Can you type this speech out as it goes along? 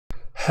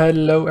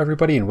Hello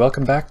everybody and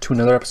welcome back to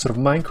another episode of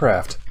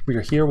Minecraft. We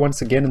are here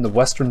once again in the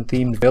western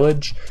themed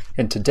village,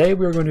 and today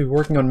we are going to be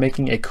working on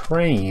making a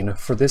crane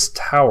for this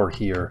tower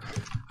here.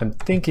 I'm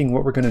thinking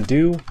what we're going to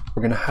do,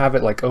 we're going to have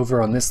it like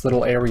over on this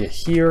little area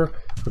here.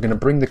 We're going to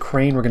bring the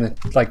crane, we're going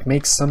to like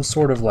make some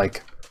sort of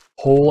like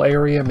hole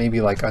area,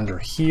 maybe like under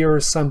here or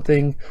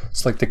something,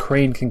 so like the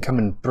crane can come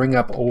and bring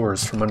up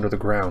ores from under the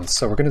ground.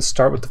 So we're going to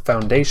start with the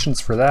foundations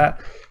for that,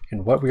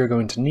 and what we are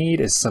going to need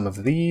is some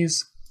of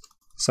these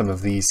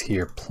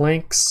here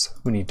planks.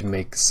 We need to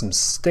make some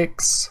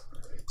sticks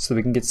so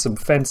we can get some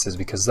fences,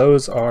 because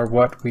those are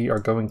what we are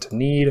going to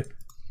need.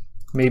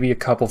 Maybe a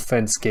couple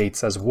fence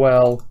gates as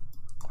well.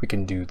 We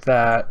can do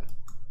that,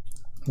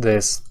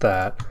 this,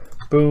 that,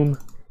 boom.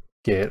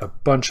 Get a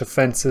bunch of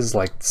fences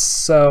like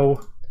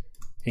so.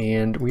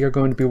 And we are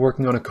going to be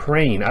working on a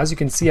crane. As you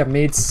can see, I've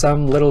made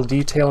some little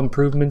detail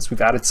improvements.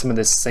 We've added some of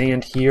this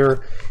sand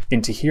here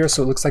into here,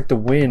 so it looks like the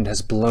wind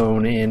has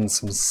blown in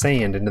some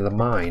sand into the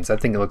mines. I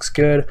think it looks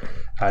good.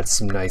 Add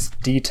some nice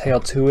detail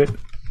to it.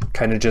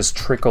 Kind of just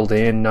trickled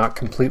in, not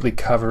completely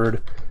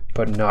covered,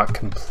 but not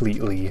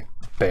completely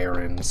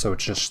barren. So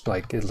it's just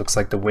like, it looks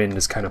like the wind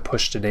has kind of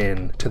pushed it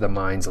in to the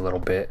mines a little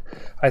bit.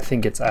 I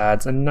think it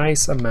adds a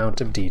nice amount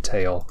of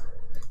detail.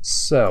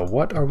 So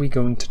what are we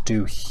going to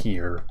do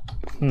here?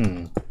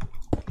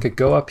 Could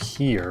go up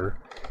here,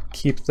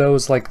 keep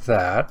those like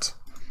that.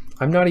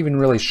 I'm not even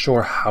really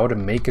sure how to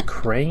make a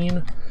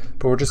crane,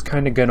 but we're just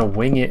kind of gonna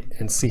wing it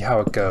and see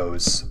how it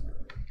goes.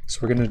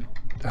 So we're gonna,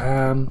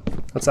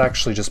 let's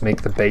actually just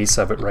make the base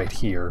of it right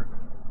here.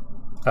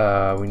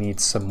 We need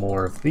some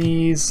more of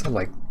these,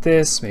 like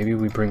this. Maybe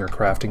we bring our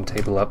crafting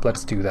table up.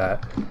 Let's do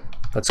that.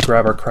 Let's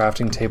grab our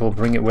crafting table,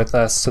 bring it with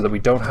us so that we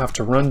don't have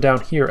to run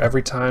down here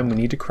every time we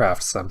need to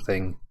craft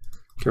something.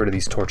 Get rid of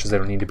these torches, they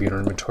don't need to be in our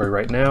inventory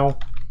right now.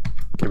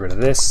 Get rid of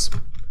this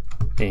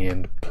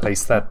and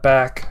place that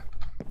back.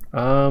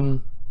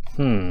 Crafting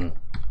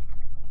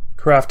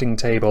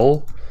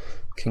table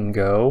can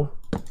go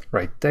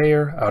right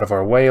there, out of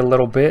our way a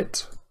little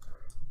bit.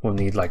 We'll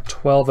need like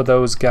 12 of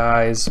those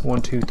guys.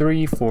 1, 2,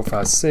 3, 4,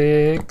 5,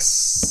 6,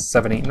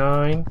 7, 8,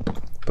 9.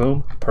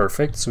 Boom,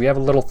 perfect. So we have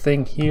a little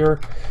thing here.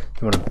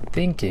 And what I'm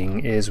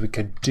thinking is we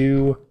could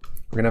do,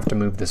 we're gonna have to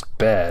move this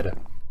bed,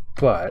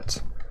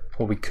 but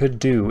what we could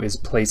do is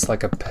place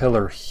like a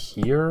pillar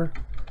here.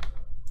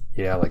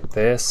 Yeah, like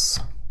this.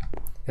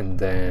 And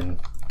then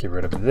get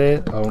rid of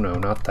this. Oh no,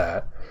 not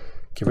that.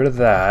 Get rid of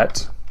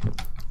that.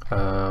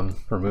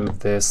 Remove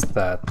this,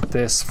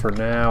 this for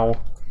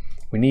now.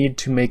 We need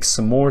to make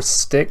some more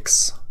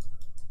sticks.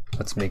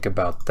 Let's make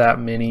about that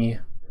many.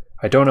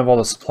 I don't have all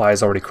the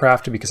supplies already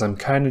crafted because I'm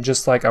kind of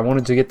just like, I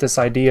wanted to get this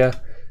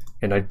idea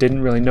and I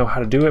didn't really know how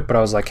to do it, but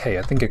I was like, hey,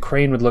 I think a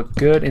crane would look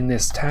good in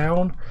this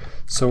town,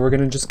 so we're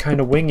gonna just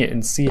kind of wing it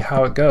and see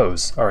how it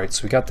goes. All right,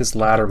 so we got this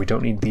ladder. We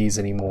don't need these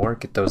anymore.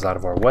 Get those out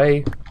of our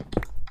way.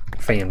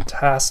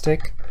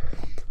 Fantastic.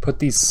 Put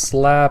these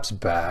slabs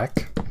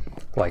back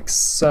like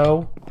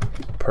so.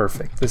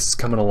 Perfect. This is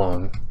coming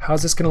along.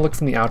 How's this gonna look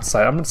from the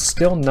outside? I'm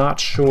still not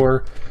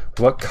sure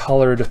what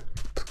colored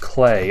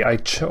clay. I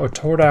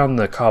tore down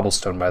the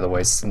cobblestone, by the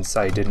way, since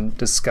I didn't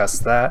discuss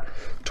that.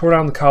 Tore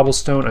down the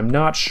cobblestone. I'm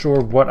not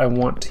sure what I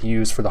want to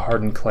use for the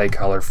hardened clay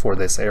color for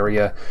this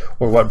area,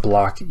 or what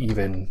block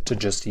even to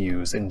just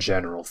use in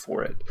general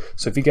for it.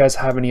 So if you guys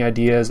have any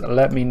ideas,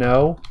 let me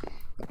know.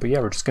 But yeah,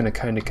 we're just going to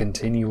kind of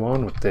continue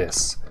on with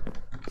this.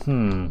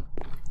 So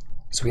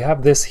we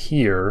have this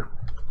here.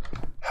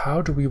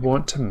 How do we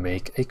want to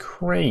make a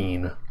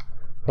crane?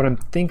 What I'm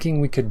thinking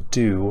we could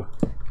do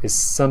is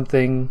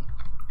something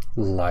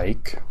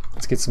like,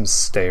 let's get some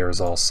stairs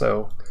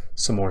also.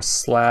 Some more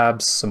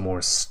slabs, some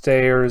more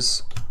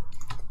stairs.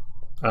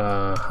 We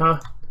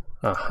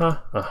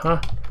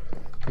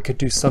could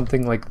do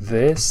something like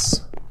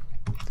this.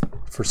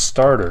 For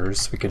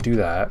starters, we could do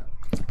that.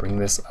 Bring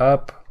this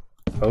up,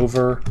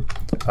 over,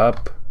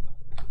 up,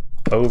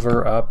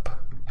 over, up,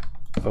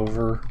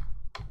 over,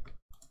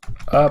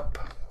 up,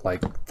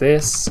 like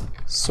this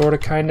sort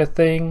of kind of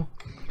thing.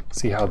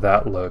 See how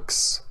that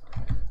looks.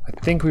 I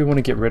think we want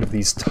to get rid of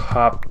these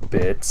top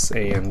bits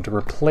and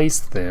replace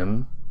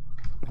them.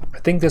 I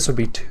think this would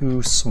be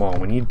too small.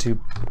 We need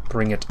to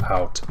bring it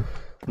out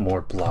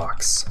more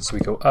blocks. So we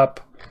go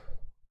up,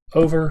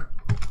 over,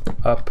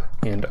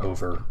 and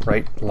over,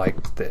 right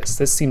like this.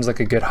 This seems like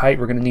a good height.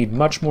 We're going to need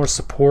much more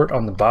support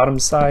on the bottom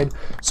side,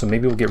 so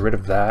maybe we'll get rid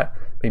of that.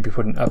 Maybe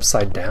put an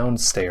upside down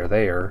stair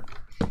there,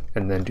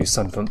 and then do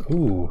something.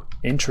 Ooh,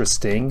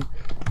 interesting.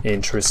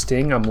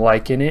 Interesting. I'm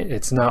liking it.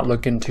 It's not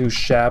looking too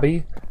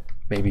shabby.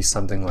 Maybe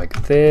something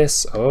like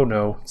this. Oh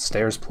no,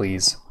 stairs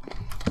please.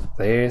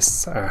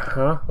 This,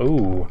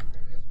 Ooh,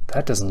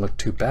 that doesn't look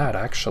too bad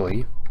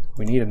actually.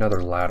 We need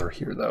another ladder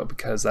here though,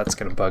 because that's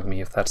gonna bug me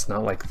if that's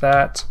not like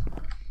that.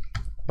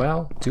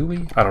 Well, do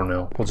we? I don't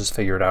know. We'll just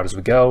figure it out as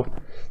we go.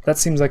 That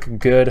seems like a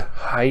good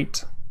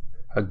height,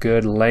 a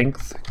good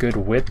length, good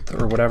width,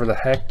 or whatever the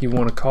heck you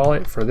want to call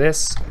it for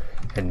this.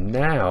 And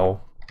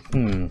now,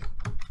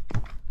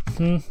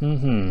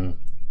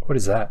 what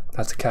is that?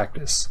 That's a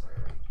cactus.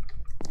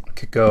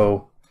 Could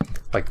go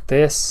like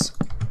this,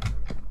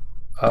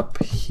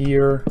 up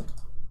here,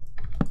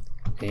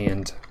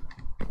 and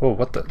oh,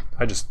 what the,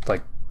 I just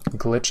like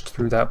glitched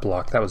through that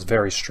block. That was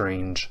very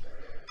strange.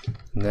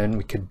 And then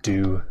we could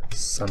do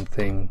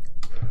something,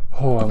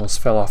 oh, I almost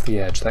fell off the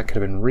edge. That could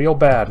have been real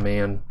bad,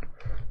 man.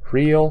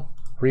 Real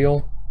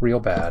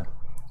bad.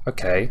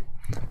 Okay,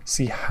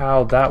 see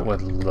how that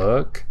would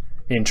look.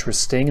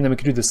 Interesting. And then we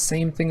could do the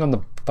same thing on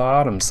the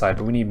bottom side,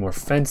 but we need more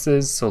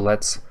fences, so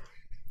let's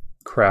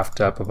craft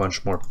up a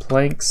bunch more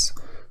planks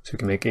so we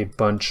can make a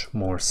bunch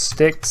more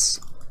sticks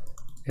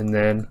and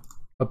then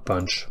a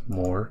bunch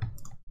more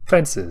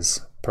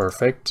fences.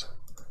 Perfect.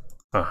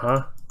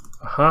 Right,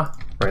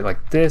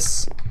 like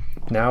this.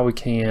 Now we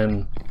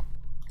can,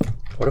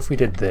 what if we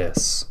did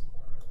this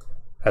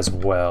as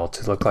well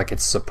to look like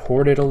it's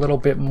supported a little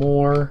bit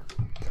more?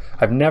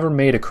 I've never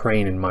made a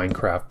crane in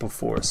Minecraft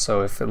before,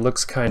 so if it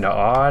looks kind of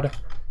odd,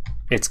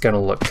 it's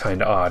gonna look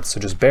kind of odd. So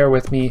just bear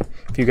with me.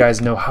 If you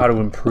guys know how to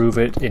improve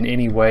it in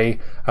any way,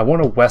 I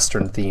want a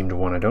Western themed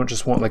one. I don't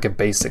just want like a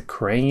basic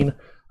crane.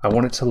 I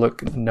want it to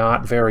look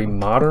not very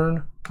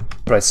modern,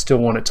 but I still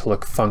want it to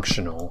look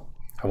functional.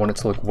 I want it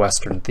to look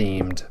Western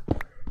themed,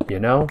 you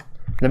know?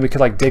 And then we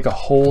could like dig a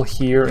hole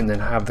here and then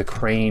have the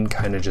crane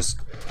kind of just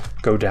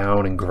go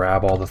down and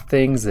grab all the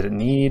things that it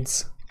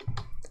needs.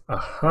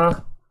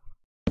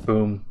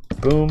 Boom,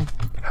 boom.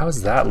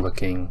 How's that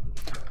looking?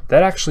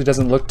 That actually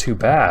doesn't look too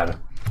bad.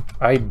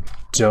 I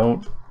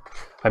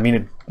mean,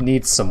 it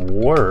needs some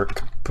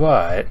work,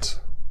 but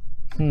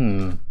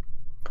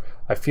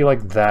I feel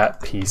like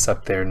that piece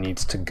up there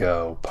needs to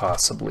go,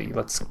 possibly.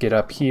 Let's get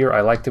up here.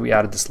 I like that we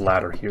added this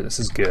ladder here. This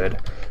is good.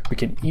 We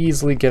can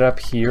easily get up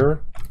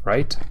here,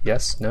 right?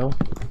 Yes? No?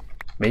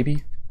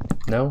 Maybe?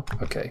 No?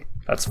 Okay,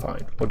 that's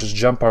fine. We'll just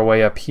jump our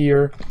way up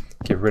here,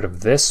 get rid of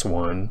this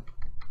one.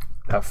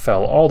 That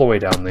fell all the way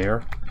down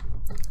there.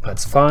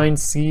 That's fine,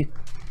 see?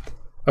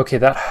 Okay,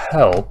 that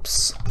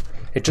helps.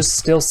 It just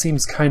still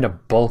seems kind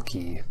of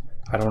bulky.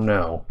 I don't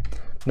know.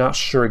 Not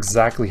sure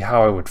exactly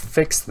how I would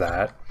fix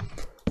that.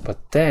 But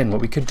then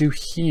what we could do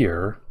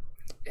here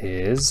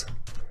is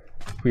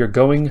we are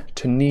going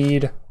to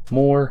need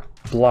more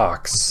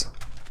blocks.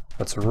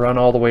 Let's run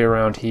all the way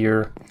around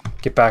here,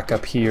 get back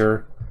up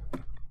here.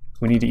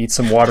 We need to eat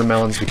some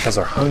watermelons because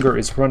our hunger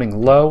is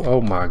running low.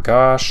 Oh my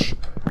gosh.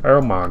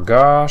 Oh my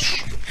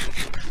gosh.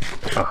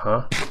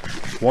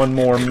 One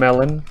more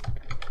melon.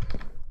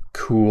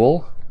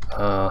 Cool.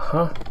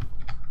 How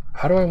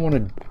do I want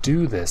to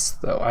do this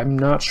though? I'm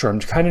not sure. I'm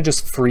kind of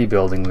just free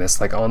building this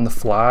like on the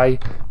fly.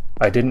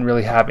 I didn't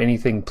really have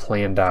anything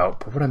planned out,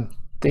 but what I'm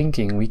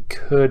thinking we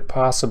could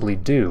possibly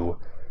do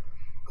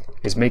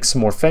is make some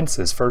more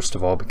fences first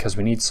of all, because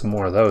we need some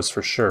more of those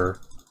for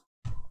sure.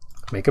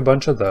 Make a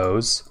bunch of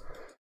those.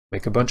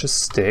 Make a bunch of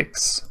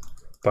sticks,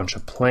 bunch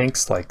of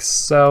planks like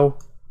so.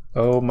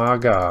 Oh my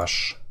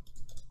gosh.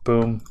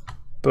 Boom,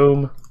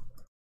 boom.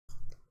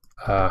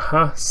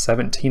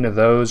 17 of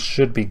those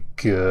should be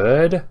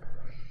good.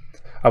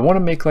 I want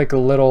to make like a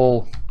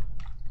little,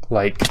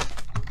 like,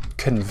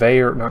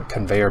 conveyor, not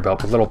conveyor belt,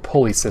 but little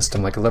pulley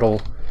system, like a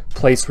little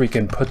place where you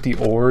can put the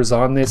ores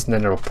on this and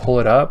then it'll pull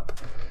it up.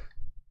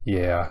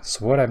 Yeah,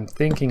 so what I'm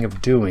thinking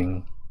of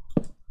doing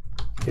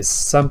is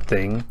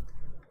something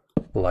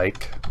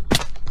like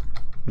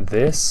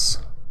this.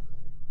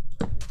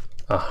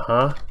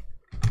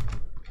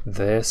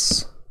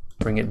 This.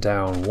 Bring it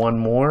down one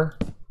more.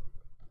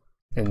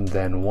 And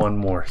then one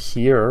more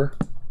here.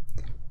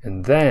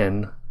 And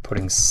then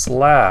putting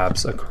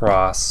slabs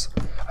across.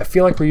 I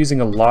feel like we're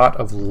using a lot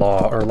of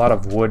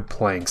wood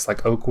planks,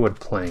 like oak wood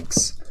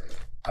planks.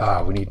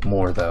 We need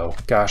more though.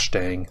 Gosh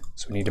dang.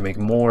 So we need to make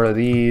more of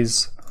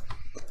these.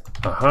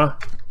 Now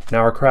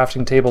our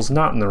crafting table's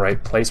not in the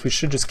right place. We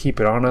should just keep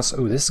it on us.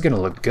 Oh, this is gonna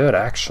look good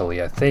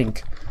actually, I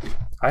think.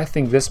 I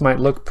think this might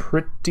look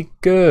pretty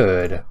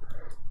good.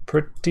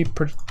 Pretty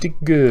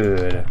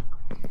good.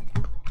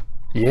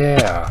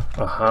 Yeah,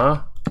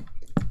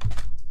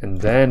 And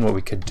then what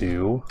we could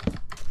do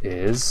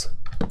is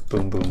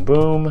boom, boom,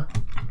 boom,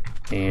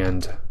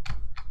 and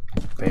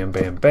bam,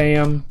 bam,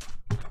 bam.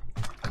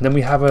 And then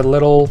we have a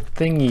little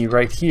thingy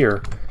right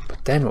here.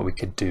 But then what we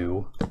could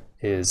do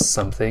is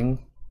something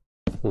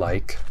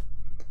like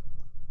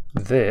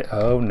this.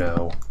 Oh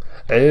no.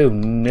 Oh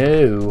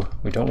no.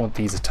 We don't want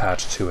these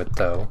attached to it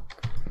though.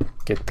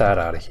 Get that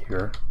out of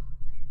here.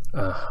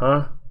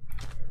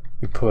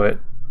 We put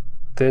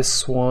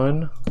this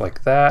one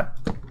like that,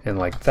 and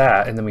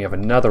then we have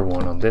another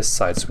one on this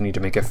side, so we need to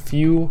make a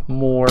few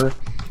more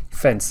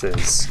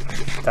fences.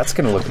 That's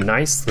gonna look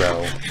nice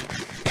though.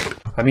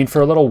 I mean,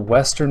 for a little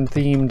Western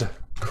themed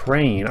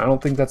crane, I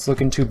don't think that's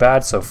looking too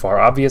bad so far.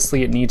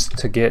 Obviously it needs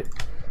to get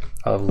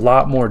a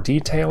lot more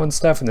detail and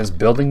stuff, and this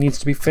building needs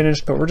to be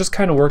finished, but we're just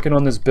kind of working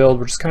on this build.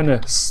 We're just kind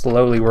of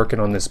slowly working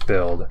on this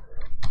build.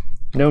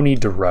 No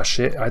need to rush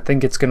it. I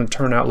think it's gonna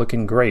turn out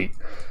looking great.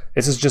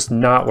 This is just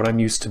not what I'm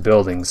used to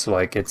building, so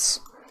like it's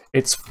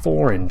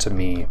foreign to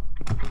me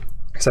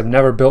because I've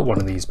never built one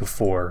of these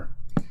before.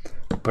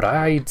 But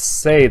I'd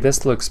say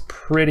this looks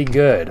pretty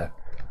good.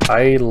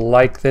 I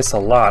like this a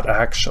lot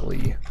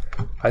actually.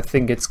 I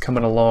think it's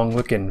coming along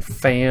looking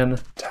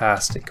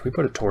fantastic. Can we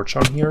put a torch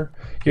on here?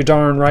 You're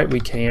darn right we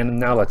can.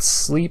 Now let's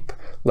sleep.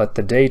 Let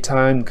the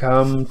daytime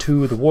come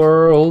to the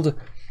world.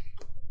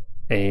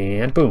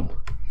 And boom.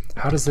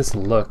 How does this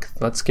look?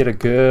 Let's get a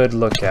good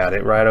look at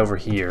it right over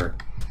here.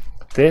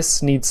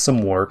 This needs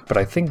some work, but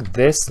I think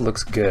this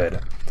looks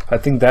good. I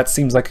think that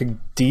seems like a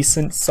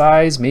decent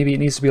size. Maybe it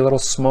needs to be a little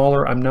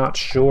smaller. I'm not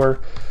sure.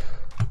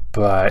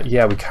 But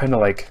yeah, we kind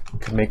of like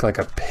could make like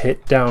a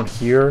pit down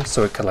here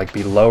so it could like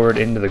be lowered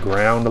into the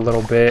ground a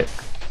little bit,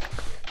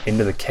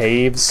 into the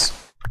caves.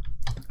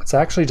 Let's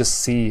actually just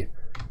see,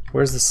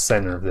 where's the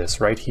center of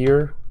this? Right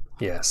here?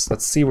 Yes,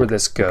 let's see where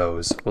this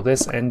goes. Will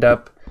this end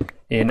up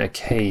in a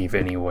cave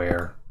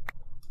anywhere?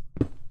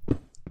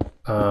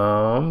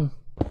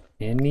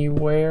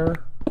 Anywhere?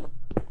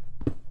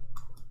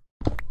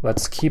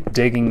 Let's keep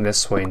digging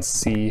this way and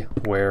see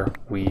where,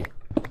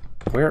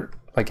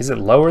 like, is it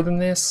lower than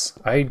this?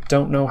 I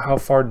don't know how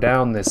far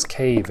down this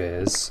cave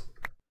is.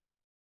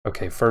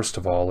 Okay, first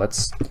of all,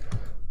 let's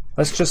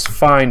just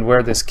find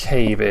where this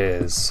cave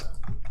is.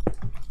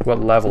 What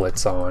level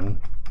it's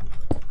on.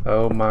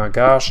 Oh my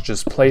gosh,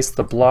 just place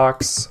the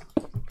blocks,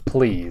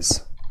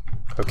 please.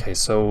 Okay,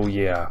 so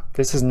yeah,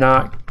 this is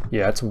not,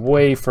 yeah, it's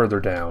way further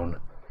down.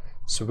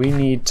 So we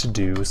need to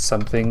do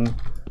something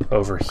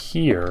over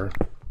here,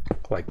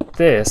 like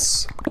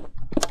this.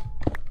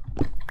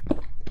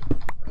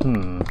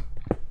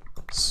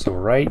 So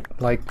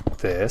right like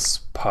this,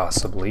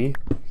 possibly.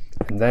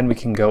 And then we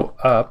can go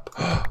up.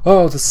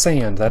 Oh, the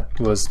sand, that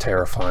was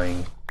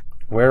terrifying.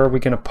 Where are we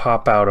gonna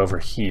pop out over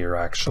here,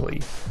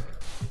 actually?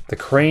 The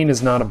crane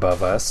is not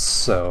above us,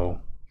 so...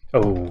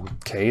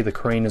 Okay, the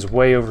crane is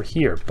way over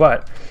here,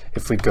 but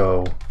if we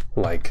go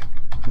like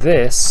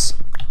this,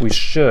 we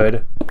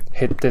should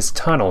hit this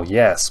tunnel.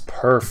 Yes,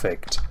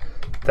 perfect.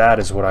 That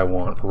is what I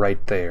want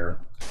right there.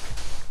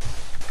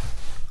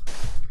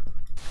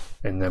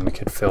 And then we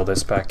could fill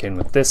this back in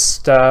with this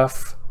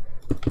stuff.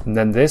 And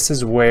then this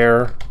is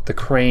where the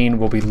crane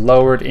will be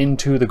lowered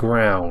into the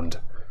ground.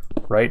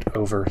 Right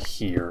over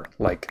here,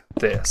 like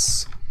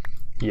this.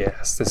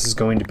 Yes, this is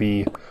going to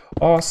be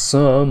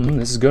awesome.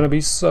 This is going to be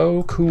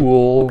so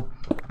cool.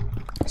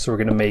 So we're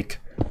going to make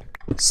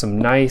some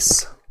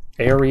nice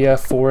area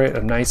for it,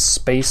 a nice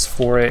space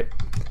for it.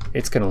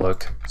 It's going to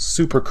look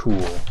super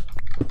cool.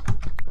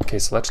 Okay,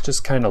 so let's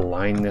just kind of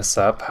line this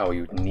up how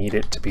you need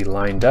it to be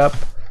lined up.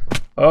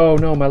 Oh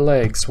no, my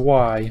legs,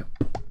 why?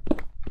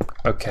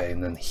 Okay,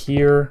 and then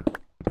here,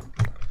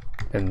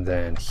 and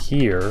then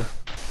here,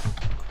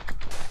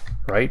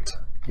 right?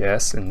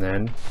 Yes, and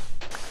then,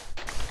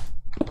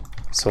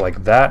 so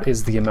like that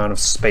is the amount of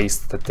space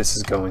that this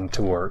is going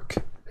to work.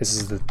 This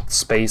is the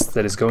space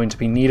that is going to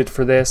be needed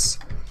for this.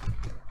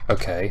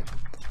 Okay,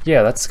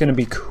 yeah, that's gonna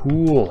be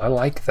cool. I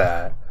like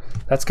that.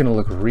 That's gonna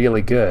look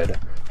really good.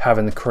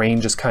 Having the crane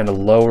just kind of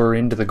lower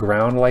into the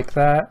ground like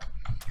that.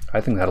 I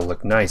think that'll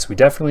look nice. We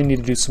definitely need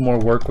to do some more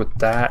work with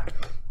that.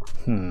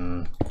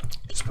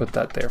 Just put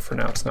that there for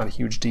now. It's not a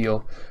huge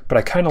deal. But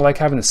I kind of like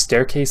having the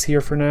staircase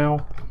here for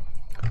now.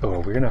 Oh,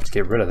 we're gonna have to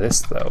get rid of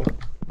this though.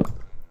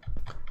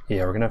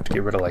 Yeah, we're gonna have to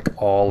get rid of like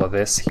all of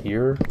this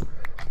here.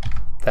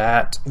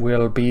 That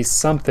will be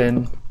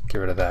something. Get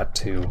rid of that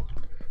too.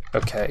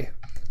 Okay,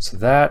 so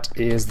that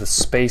is the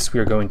space we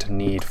are going to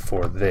need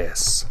for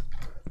this.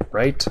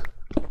 Right?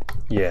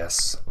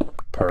 Yes.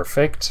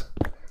 Perfect.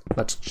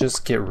 Let's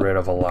just get rid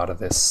of a lot of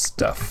this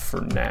stuff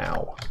for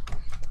now.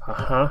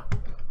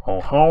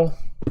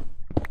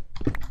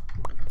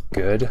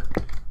 Good.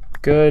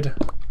 Good.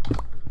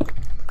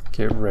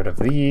 Get rid of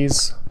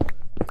these.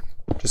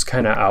 Just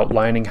kind of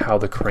outlining how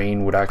the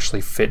crane would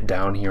actually fit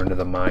down here into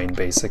the mine,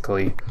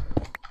 basically.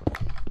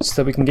 So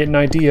that we can get an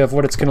idea of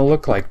what it's going to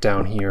look like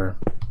down here.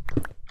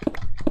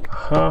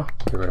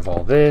 Get rid of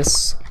all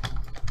this.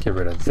 Get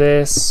rid of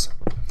this.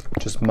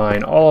 Just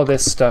mine all of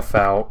this stuff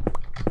out.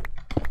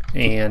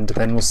 And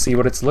then we'll see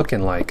what it's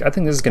looking like. I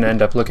think this is going to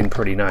end up looking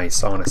pretty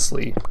nice,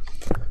 honestly.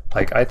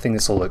 Like, I think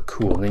this will look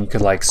cool. And then you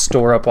could, like,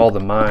 store up all the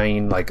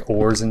mine, like,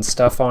 ores and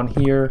stuff on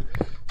here.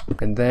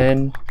 And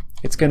then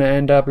it's going to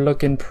end up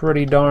looking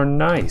pretty darn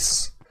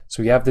nice.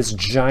 So we have this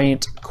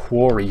giant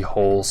quarry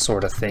hole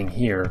sort of thing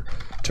here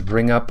to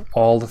bring up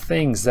all the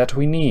things that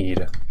we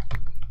need.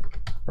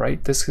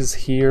 Right? This is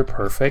here.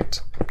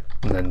 Perfect.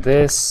 And then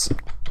this.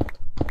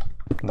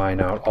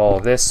 Mine out all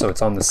of this so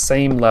it's on the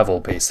same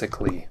level,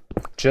 basically.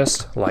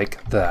 Just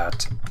like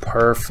that.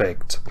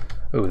 Perfect.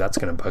 Ooh, that's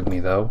gonna bug me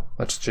though.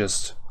 Let's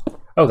just...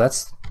 Oh,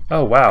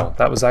 wow.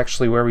 That was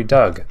actually where we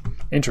dug.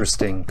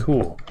 Interesting.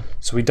 Cool.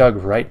 So we dug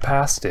right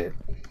past it.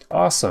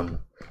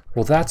 Awesome.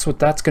 Well, that's what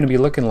that's gonna be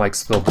looking like.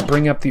 So they'll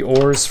bring up the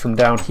ores from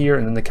down here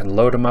and then they can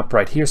load them up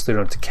right here so they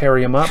don't have to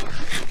carry them up.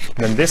 And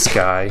then this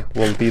guy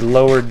will be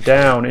lowered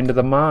down into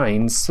the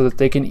mines so that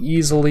they can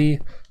easily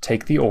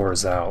take the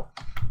ores out.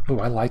 Oh,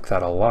 I like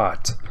that a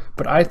lot.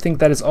 But I think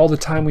that is all the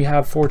time we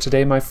have for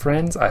today, my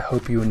friends. I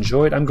hope you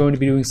enjoyed. I'm going to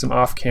be doing some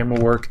off-camera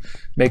work,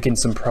 making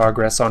some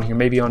progress on here,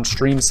 maybe on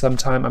stream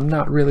sometime. I'm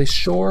not really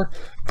sure,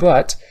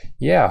 but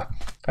yeah.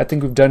 I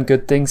think we've done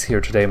good things here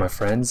today, my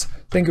friends.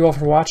 Thank you all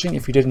for watching.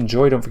 If you did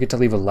enjoy, don't forget to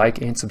leave a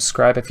like and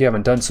subscribe if you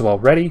haven't done so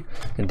already.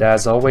 And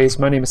as always,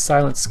 my name is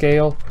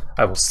SilentScale.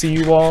 I will see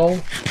you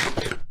all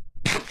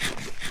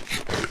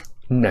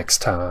next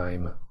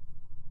time.